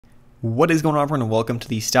What is going on, everyone, and welcome to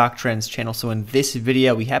the Stock Trends channel. So in this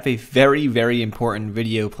video, we have a very important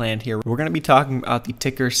video planned here. We're going to be talking about the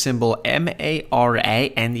ticker symbol MARA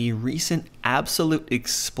and the recent absolute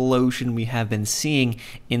explosion we have been seeing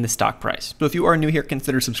in the stock price. So if you are new here,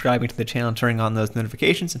 consider subscribing to the channel and turning on those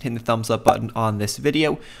notifications and hitting the thumbs up button on this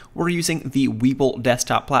video. We're using the Webull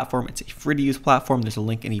desktop platform. It's a free to use platform. There's a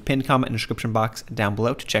link in the pinned comment and description box down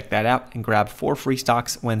below to check that out and grab 4 free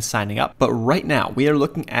stocks when signing up. But right now we are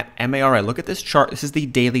looking at MARA. Look at this chart. This is the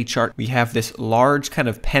daily chart. We have this large kind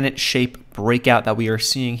of pennant shape breakout that we are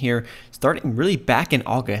seeing here starting really back in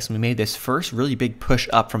August. We made this first really big push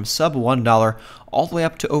up from sub $1 all the way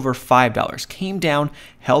up to over $5. Came down,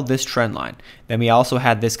 held this trend line. Then we also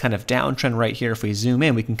had this kind of downtrend right here. If we zoom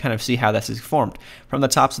in, we can kind of see how this is formed. From the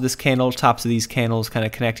tops of this candle, tops of these candles kind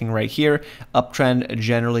of connecting right here. Uptrend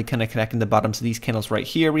generally kind of connecting the bottoms of these candles right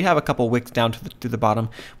here. We have a couple wicks down to the bottom,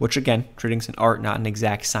 which again, trading's an art, not an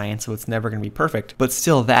exact science, so it's never going to be perfect. But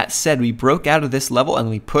still, that said, we broke out of this level and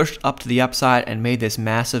we pushed up to the upside and made this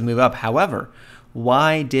massive move up. However,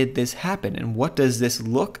 why did this happen, and what does this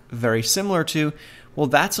look very similar to? Well,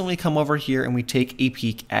 that's when we come over here and we take a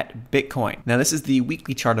peek at Bitcoin. Now, this is the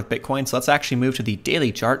weekly chart of Bitcoin, so let's actually move to the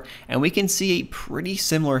daily chart, and we can see a pretty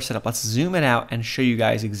similar setup. Let's zoom it out and show you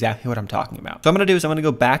guys exactly what I'm talking about. So what I'm going to do is I'm going to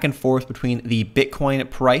go back and forth between the Bitcoin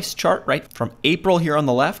price chart, right, from April here on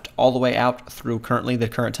the left all the way out through currently the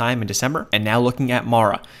current time in December, and now looking at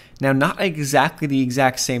MARA. Now, not exactly the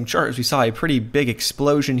exact same chart, as we saw a pretty big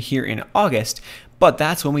explosion here in August, but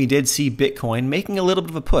that's when we did see Bitcoin making a little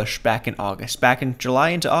bit of a push back in August. Back in July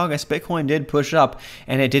into August, Bitcoin did push up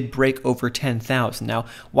and it did break over 10,000. Now,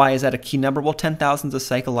 why is that a key number? Well, 10,000 is a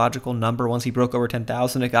psychological number. Once he broke over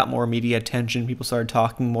 10,000, it got more media attention. People started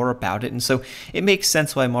talking more about it. And so it makes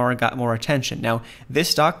sense why MARA got more attention. Now,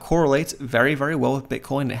 this stock correlates very well with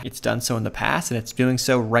Bitcoin. It's done so in the past and it's doing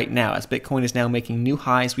so right now. As Bitcoin is now making new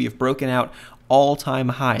highs, we have broken out all-time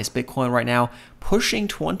highs. Bitcoin right now pushing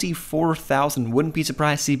 24,000. Wouldn't be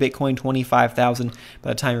surprised to see Bitcoin 25,000 by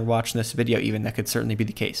the time you're watching this video. Even that could certainly be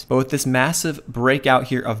the case. But with this massive breakout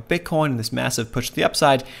here of Bitcoin and this massive push to the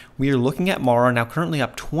upside, we are looking at MARA now currently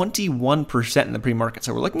up 21% in the pre-market.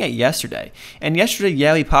 So we're looking at yesterday. And yesterday,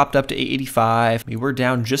 yeah, we popped up to 885. We were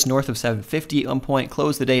down just north of 750 at one point,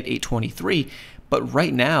 closed the day at 823. But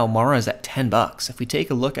right now, MARA is at $10. If we take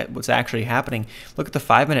a look at what's actually happening, look at the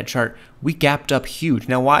 5-minute chart, we gapped up huge.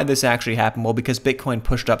 Now, why did this actually happen? Well, because Bitcoin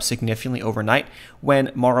pushed up significantly overnight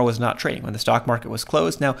when MARA was not trading, when the stock market was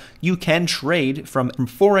closed. Now, you can trade from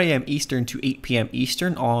 4 a.m. Eastern to 8 p.m.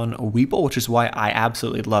 Eastern on Webull, which is why I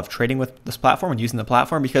absolutely love trading with this platform and using the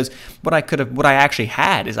platform, because what I actually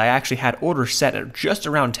had orders set at just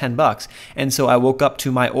around $10, and so I woke up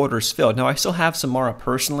to my orders filled. Now, I still have some MARA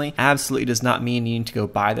personally. Absolutely does not mean you need to go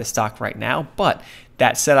buy this stock right now, but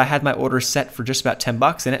that said, I had my orders set for just about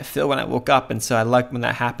 $10 and it filled when I woke up, and so I like when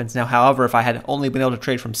that happens. Now, however, if I had only been able to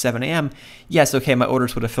trade from 7 a.m., yes, okay, my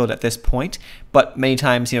orders would have filled at this point, but many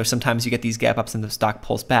times, sometimes you get these gap ups and the stock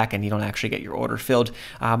pulls back and you don't actually get your order filled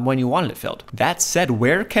when you wanted it filled. That said,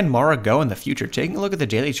 where can MARA go in the future? Taking a look at the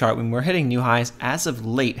daily chart, when we're hitting new highs as of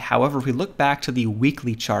late. However, if we look back to the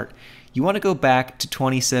weekly chart, you want to go back to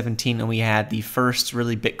 2017 when we had the first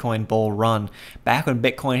really Bitcoin bull run, back when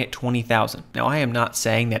Bitcoin hit 20,000. Now, I am not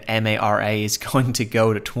saying that MARA is going to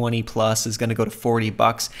go to 20 plus, is going to go to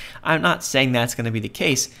 $40. I'm not saying that's going to be the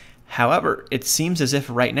case. However, it seems as if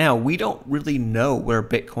right now we don't really know where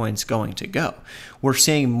Bitcoin's going to go. We're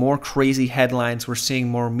seeing more crazy headlines. We're seeing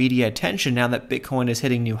more media attention now that Bitcoin is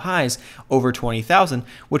hitting new highs over 20,000,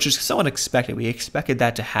 which is somewhat expected. We expected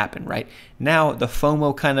that to happen, right? Now the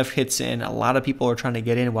FOMO kind of hits in. A lot of people are trying to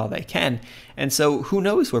get in while they can. And so who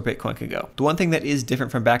knows where Bitcoin could go? The one thing that is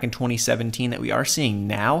different from back in 2017 that we are seeing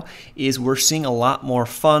now is we're seeing a lot more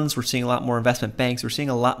funds. We're seeing a lot more investment banks. We're seeing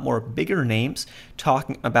a lot more bigger names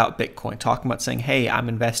talking about Bitcoin, talking about saying, hey, I'm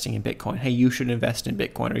investing in Bitcoin. Hey, you should invest in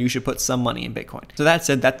Bitcoin, or you should put some money in Bitcoin. So that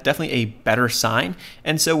said, that's definitely a better sign.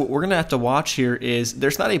 And so what we're going to have to watch here is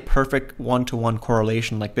there's not a perfect one-to-one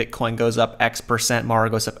correlation, like Bitcoin goes up X%, MARA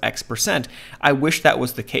goes up X%. I wish that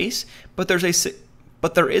was the case, but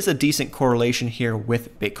there is a decent correlation here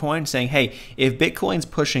with Bitcoin, saying, hey, if Bitcoin's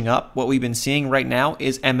pushing up, what we've been seeing right now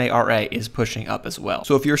is MARA is pushing up as well.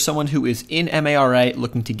 So if you're someone who is in MARA,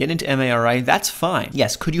 looking to get into MARA, that's fine.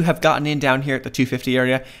 Yes, could you have gotten in down here at the 250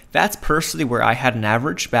 area? That's personally where I had an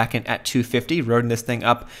average back in at 250, rode this thing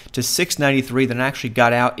up to 693, then I actually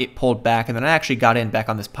got out, it pulled back, and then I actually got in back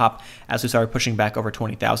on this pop as we started pushing back over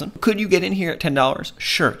 20,000. Could you get in here at $10?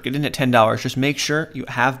 Sure, get in at $10. Just make sure you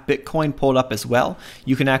have Bitcoin pulled up as well.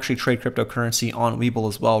 You can actually trade cryptocurrency on Webull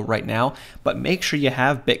as well right now, but make sure you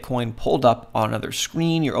have Bitcoin pulled up on another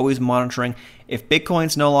screen. You're always monitoring. If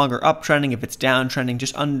Bitcoin's no longer uptrending, if it's downtrending,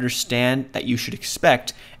 just understand that you should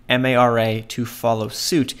expect MARA to follow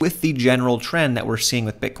suit with the general trend that we're seeing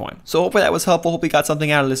with Bitcoin. So hopefully that was helpful. Hope you got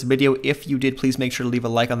something out of this video. If you did, please make sure to leave a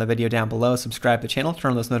like on the video down below, subscribe to the channel,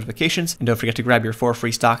 turn on those notifications, and don't forget to grab your 4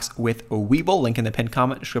 free stocks with Webull. Link in the pinned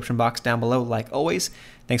comment description box down below like always.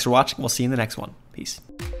 Thanks for watching. We'll see you in the next one. Peace.